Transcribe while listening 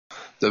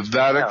The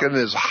Vatican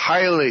is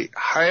highly,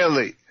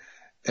 highly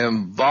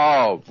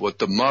involved with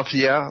the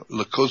mafia,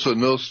 La Cosa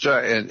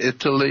Nostra in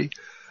Italy,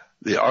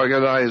 the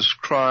organized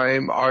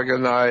crime,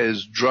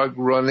 organized drug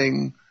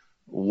running,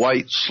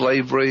 white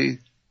slavery,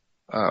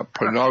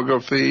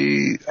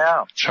 pornography,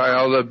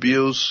 child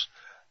abuse,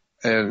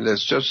 and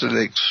it's just an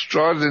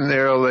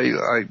extraordinarily,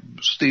 like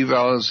Steve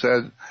Allen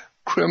said,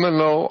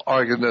 criminal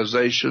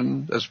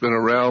organization that's been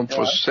around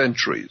for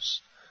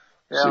centuries,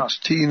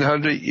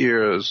 1,600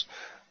 years.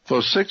 For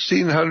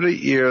 1,600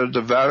 years,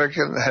 the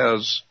Vatican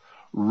has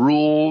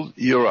ruled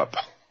Europe.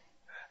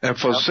 And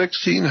for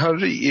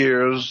 1,600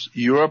 years,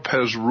 Europe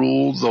has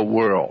ruled the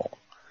world.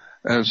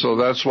 And so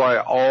that's why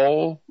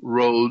all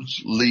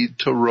roads lead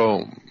to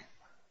Rome.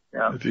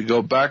 Yeah. If you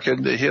go back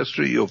into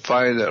history, you'll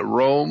find that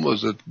Rome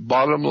was at the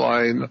bottom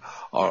line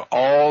on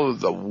all of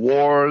the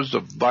wars, the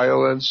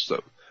violence,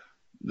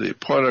 the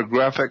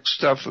pornographic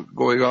stuff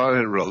going on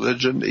in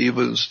religion,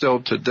 even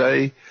still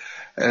today.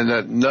 And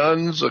that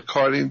nuns,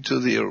 according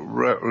to the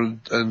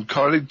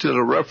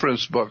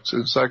reference books,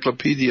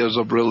 encyclopedias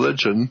of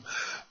religion,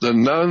 the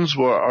nuns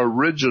were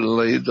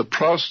originally the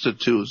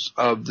prostitutes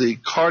of the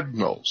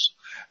cardinals.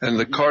 And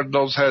the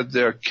cardinals had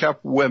their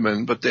kept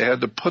women, but they had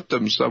to put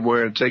them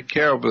somewhere and take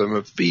care of them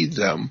and feed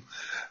them.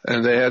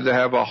 And they had to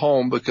have a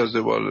home because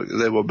they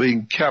were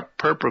being kept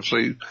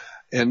purposely,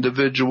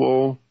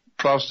 individual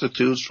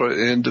prostitutes for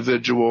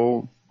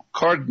individual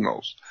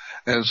cardinals.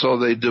 And so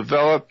they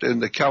developed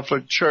in the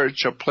Catholic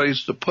Church a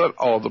place to put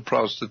all the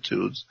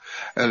prostitutes,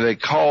 and they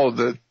called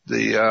them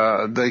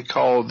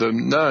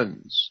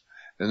nuns.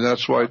 And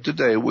that's why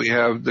today we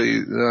have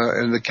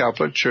in the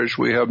Catholic Church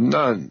we have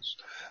nuns,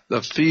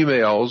 the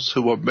females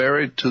who are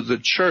married to the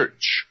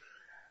church.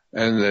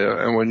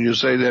 And when you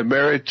say they're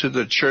married to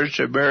the church,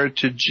 they're married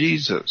to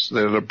Jesus.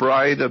 They're the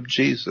bride of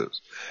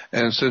Jesus.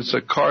 And since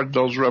the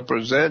cardinals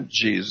represent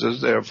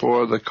Jesus,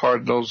 therefore the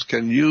cardinals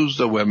can use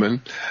the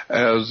women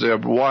as their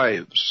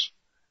wives.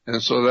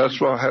 And so that's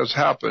what has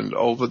happened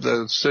over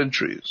the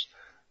centuries,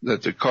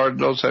 that the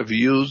cardinals have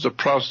used the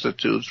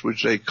prostitutes,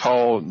 which they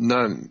call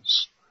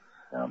nuns.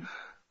 Yeah.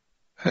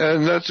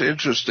 And that's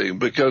interesting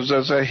because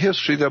there's a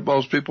history that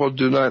most people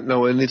do not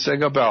know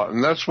anything about.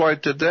 And that's why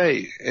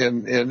today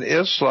in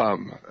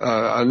Islam,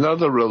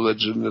 another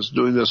religion is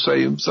doing the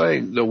same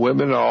thing. The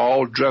women are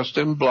all dressed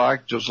in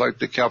black, just like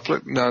the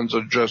Catholic nuns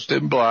are dressed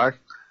in black.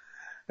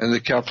 And the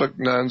Catholic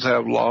nuns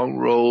have long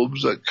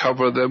robes that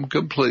cover them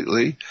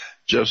completely,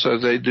 just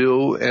as they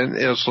do in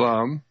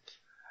Islam.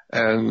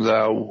 And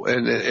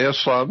in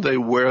Islam, they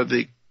wear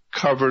the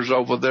covers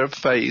over their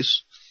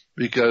face.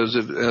 Because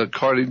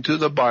according to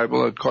the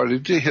Bible,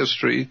 according to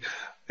history,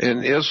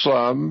 in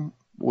Islam,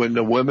 when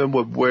the women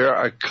would wear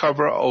a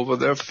cover over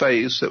their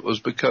face, it was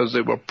because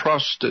they were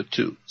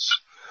prostitutes.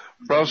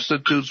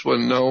 Prostitutes were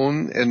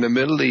known in the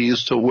Middle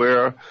East to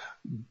wear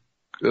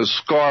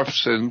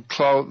scarves and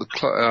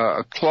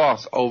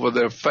cloth over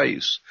their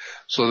face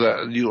so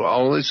that you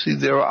only see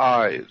their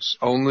eyes,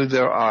 only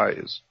their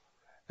eyes.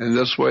 And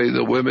this way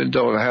the women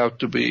don't have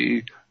to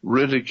be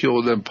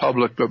ridiculed in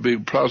public for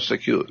being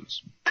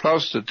prostitutes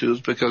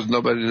because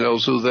nobody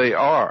knows who they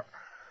are.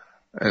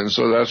 And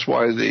so that's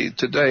why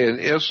today in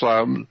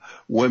Islam,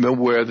 women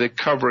wear the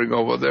covering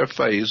over their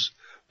face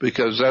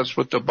because that's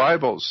what the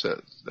Bible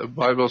says. The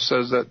Bible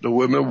says that the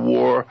women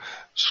wore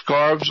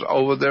scarves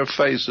over their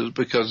faces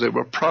because they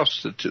were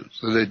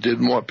prostitutes and they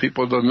didn't want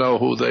people to know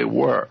who they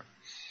were.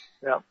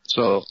 Yeah.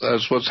 So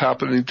that's what's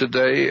happening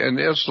today in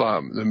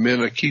Islam. The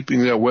men are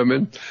keeping their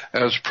women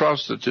as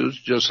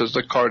prostitutes, just as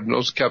the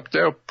cardinals kept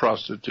their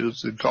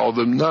prostitutes and called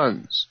them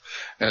nuns.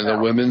 And the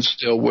women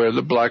still wear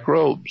the black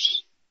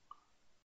robes.